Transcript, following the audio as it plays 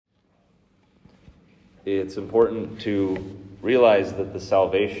It's important to realize that the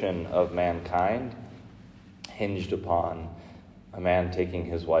salvation of mankind hinged upon a man taking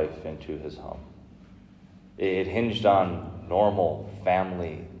his wife into his home. It hinged on normal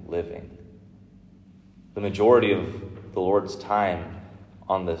family living. The majority of the Lord's time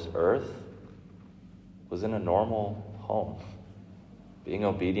on this earth was in a normal home, being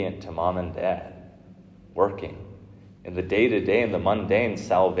obedient to mom and dad, working. In the day-to-day and the mundane,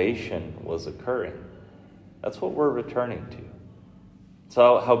 salvation was occurring. That's what we're returning to.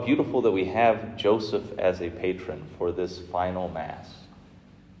 So how beautiful that we have Joseph as a patron for this final Mass.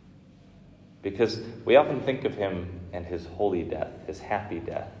 Because we often think of him and his holy death, his happy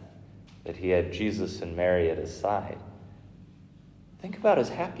death, that he had Jesus and Mary at his side. Think about his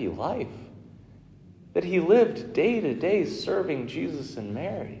happy life, that he lived day to day serving Jesus and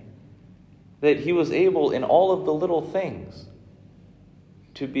Mary, that he was able in all of the little things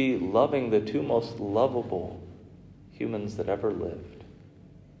to be loving the two most lovable humans that ever lived,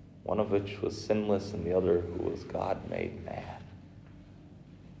 one of which was sinless and the other who was God made man.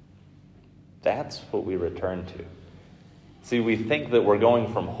 That's what we return to. See, we think that we're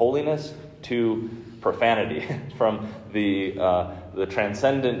going from holiness to profanity, from the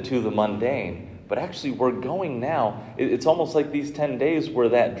transcendent to the mundane, but actually we're going now. It's almost like these 10 days were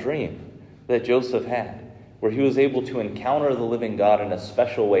that dream that Joseph had, where he was able to encounter the living God in a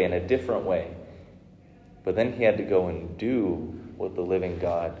special way, in a different way. But then he had to go and do what the living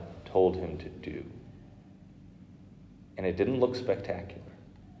God told him to do. And it didn't look spectacular.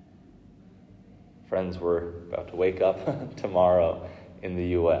 Friends, we're about to wake up tomorrow in the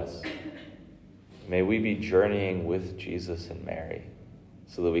U.S. May we be journeying with Jesus and Mary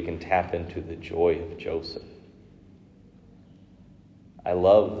so that we can tap into the joy of Joseph. I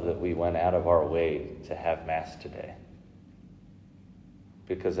love that we went out of our way to have Mass today,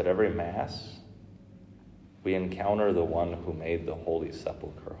 because at every Mass, we encounter the one who made the Holy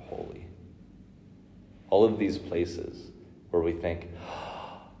Sepulchre holy. All of these places where we think,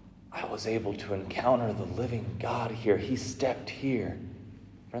 I was able to encounter the living God here. He stepped here.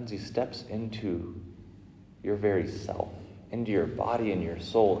 Friends, he steps into your very self, into your body and your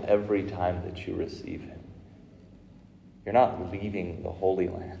soul every time that you receive him. You're not leaving the Holy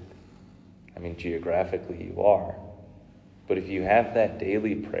Land. I mean, geographically you are. But if you have that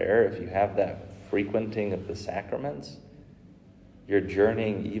daily prayer, if you have that frequenting of the sacraments, you're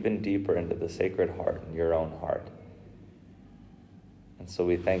journeying even deeper into the Sacred Heart in your own heart. And so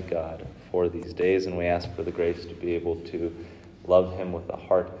we thank God for these days, and we ask for the grace to be able to love him with a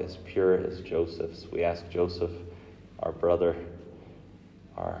heart as pure as Joseph's. We ask Joseph, our brother,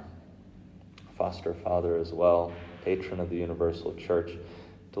 our foster father as well, patron of the Universal Church,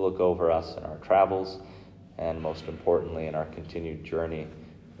 to look over us in our travels, and most importantly in our continued journey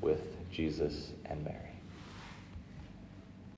with Jesus and Mary.